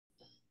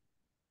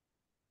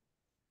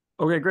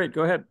Okay, great.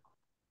 Go ahead.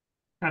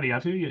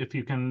 Adiatu, if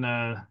you can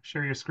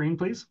share your screen,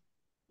 please.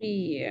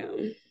 Yeah.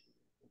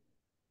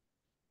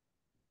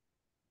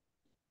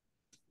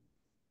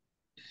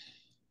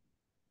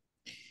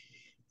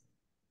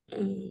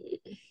 Um,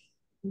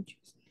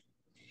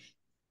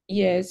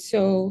 yeah,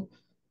 so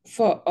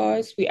for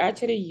us, we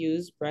actually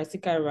use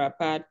Brassica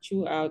Rapa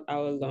throughout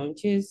our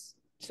launches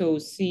to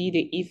see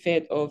the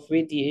effect of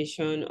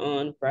radiation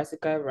on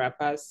Brassica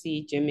Rapa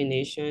seed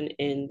germination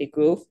and the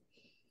growth.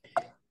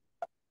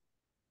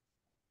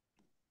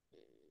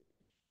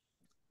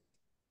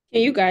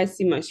 Can you guys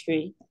see my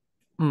screen?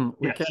 We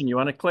Yes. can. You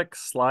want to click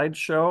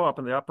slideshow up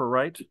in the upper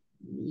right,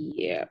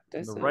 Yeah, that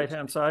the sounds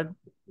right-hand side,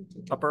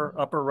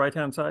 upper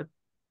right-hand side,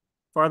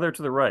 farther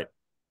to the right,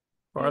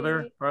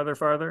 farther, good. farther,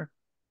 farther.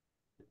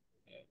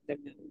 The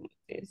middle of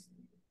this.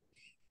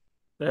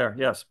 There,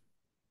 yes.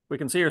 We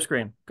can see your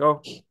screen.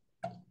 Go.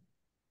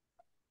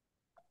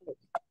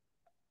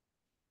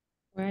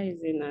 Why is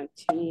it not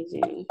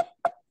changing?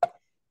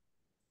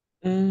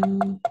 I don't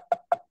know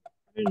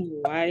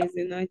why is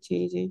it not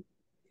changing.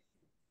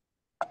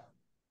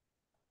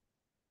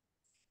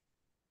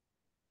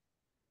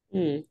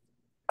 Hmm.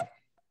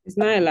 It's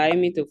not allowing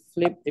me to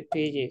flip the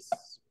pages.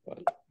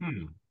 But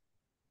Hmm.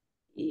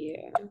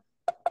 yeah.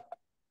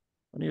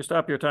 When you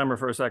stop your timer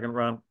for a second,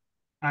 Ron.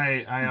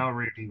 I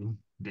already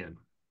did.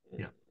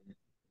 Yeah.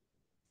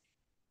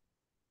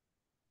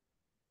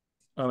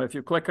 If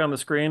you click on the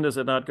screen, does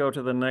it not go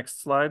to the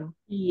next slide?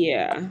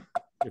 Yeah.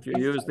 If you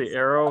It's use the just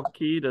arrow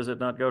key, does it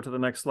not go to the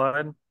next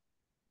slide?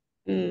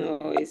 no,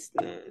 it's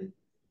not.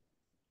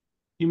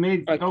 You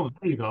made, Okay. oh,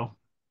 there you go.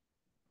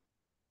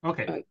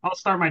 Okay. Okay. I'll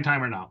start my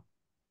timer now.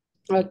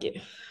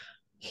 Okay.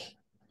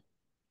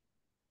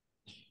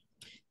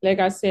 Like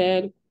I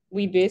said,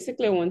 we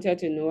basically wanted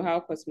to know how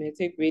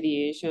cosmetic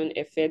radiation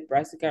affect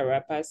Brassica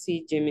rapa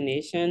seed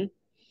germination.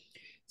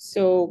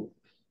 So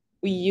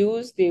we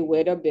use the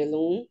weather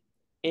balloon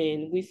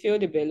and we fill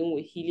the balloon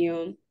with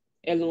helium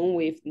along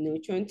with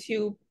neutron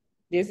tube.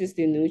 This is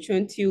the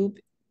neutron tube,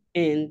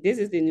 and this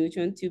is the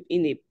neutron tube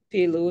in a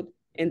payload,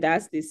 and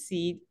that's the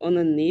seed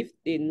underneath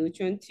the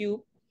neutron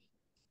tube.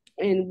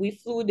 And we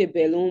flew the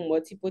balloon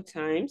multiple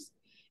times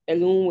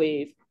along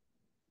with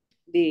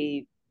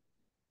the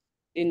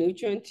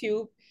neutron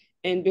tube.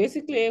 And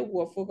basically,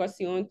 we're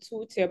focusing on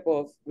two types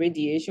of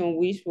radiation,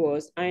 which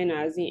was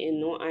ionizing and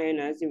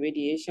non-ionizing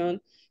radiation.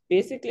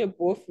 Basically,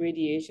 both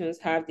radiations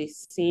have the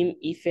same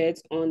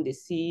effects on the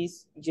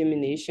seed's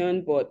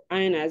germination, but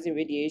ionizing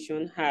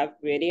radiation have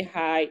really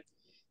high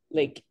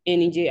like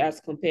energy as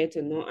compared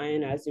to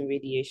non-ionizing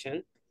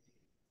radiation.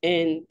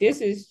 And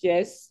this is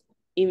just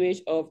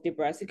image of the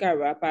Brassica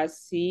rapa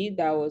seed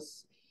that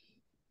was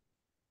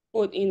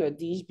put in a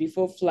dish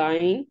before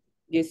flying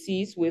the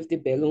seeds with the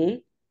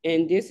balloon.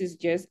 And this is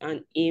just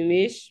an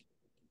image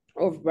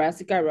of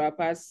Brassica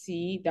rapa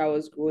seed that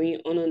was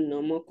growing on a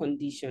normal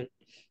condition.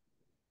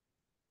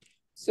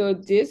 So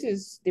this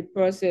is the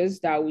process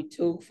that we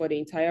took for the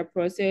entire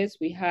process.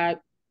 We had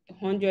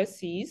 100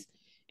 seeds,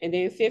 and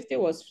then 50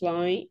 was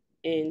flying,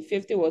 and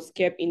 50 was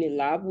kept in a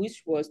lab,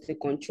 which was the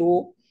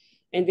control.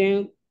 And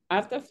then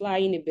after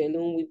flying the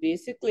balloon, we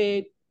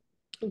basically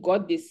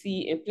got the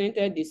seed and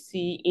planted the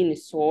seed in the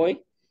soil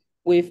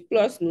with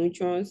plus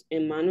neutrons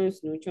and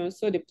minus neutrons.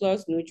 So the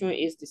plus neutron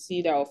is the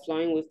seed that are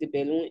flying with the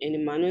balloon, and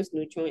the minus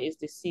neutron is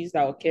the seeds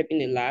that were kept in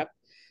the lab.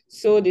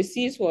 So the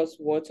seeds was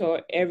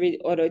watered every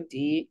other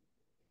day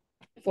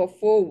for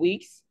 4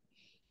 weeks.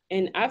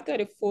 And after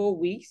the 4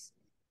 weeks,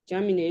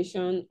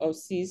 germination of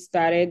seeds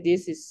started.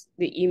 This is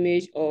the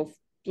image of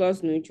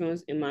plus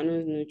neutrons and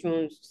minus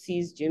neutrons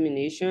seeds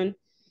germination.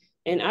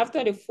 And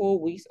after the 4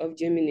 weeks of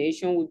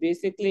germination, we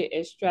basically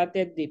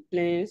extracted the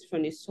plants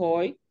from the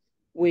soil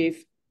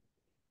with,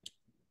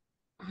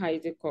 how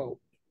is it called?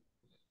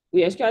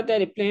 We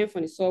extracted the plant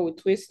from the soil with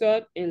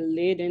twisted and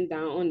laid them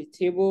down on the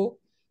table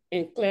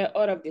and clear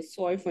out of the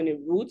soil from the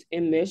root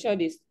and measure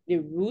the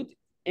root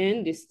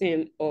and the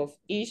stem of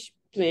each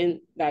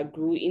plant that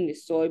grew in the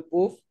soil,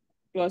 both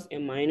plus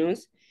and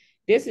minus.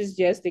 This is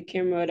just the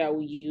camera that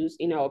we use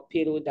in our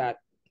payload that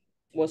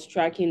was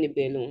tracking the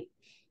balloon.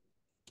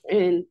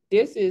 And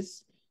this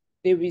is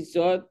the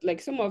result,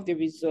 like some of the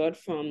result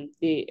from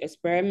the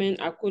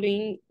experiment. I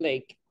couldn't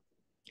like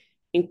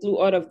include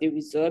all of the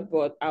result,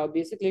 but I'll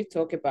basically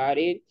talk about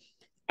it.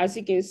 As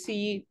you can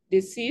see,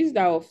 the seeds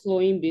that were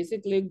flowing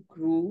basically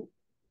grew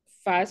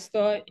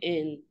faster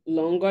and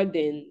longer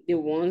than the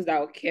ones that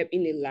were kept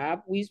in the lab,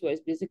 which was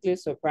basically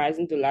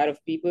surprising to a lot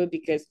of people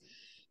because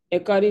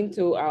according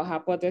to our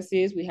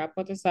hypothesis, we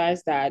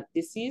hypothesized that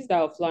the seeds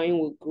that were flowing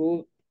would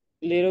grow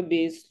a little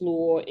bit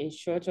slower and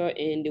shorter,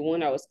 and the one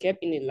that was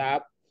kept in the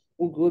lab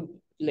would grow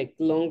like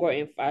longer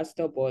and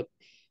faster. But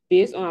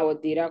based on our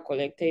data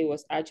collected, it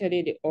was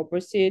actually the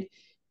opposite.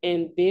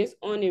 And based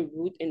on the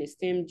root and the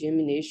stem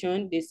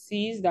germination, the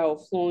seeds that were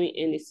flowing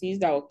and the seeds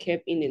that were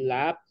kept in the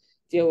lab,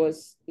 there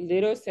was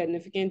little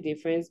significant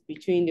difference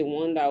between the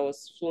one that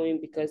was flowing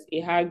because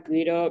it had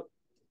greater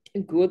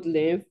growth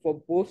length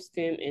for both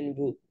stem and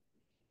root.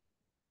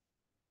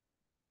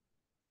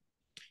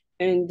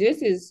 And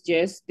this is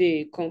just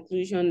the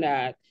conclusion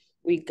that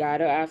we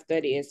gather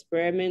after the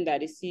experiment,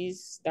 that the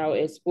seeds that were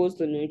exposed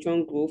to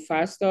neutron grow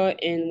faster.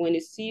 And when the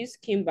seeds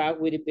came back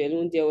with the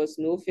balloon, there was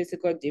no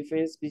physical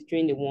difference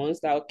between the ones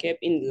that were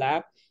kept in the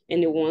lab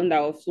and the one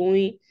that were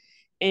flowing.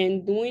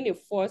 And during the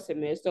fourth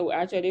semester, we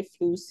actually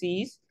flew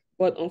seeds,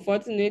 but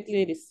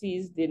unfortunately, the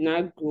seeds did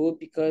not grow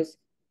because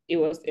it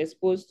was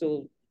exposed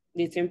to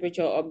the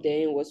temperature up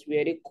there and was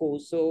really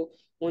cold. So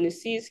when the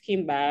seeds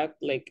came back,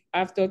 like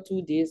after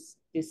 2 days,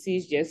 the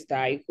seeds just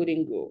died,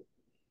 couldn't grow.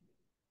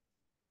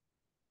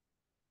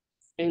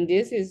 And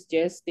this is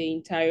just the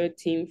entire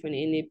team from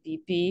the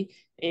NAPP.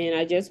 And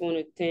I just want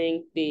to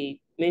thank the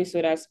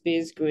Minnesota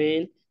Space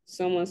Grant,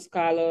 Summer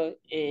Scholar,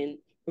 and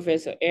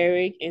Professor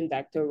Eric and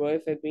Dr. Roy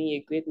for being a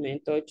great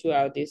mentor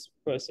throughout this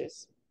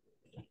process.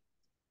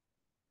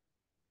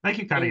 Thank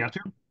you, Kariatu.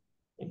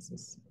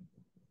 Thanks.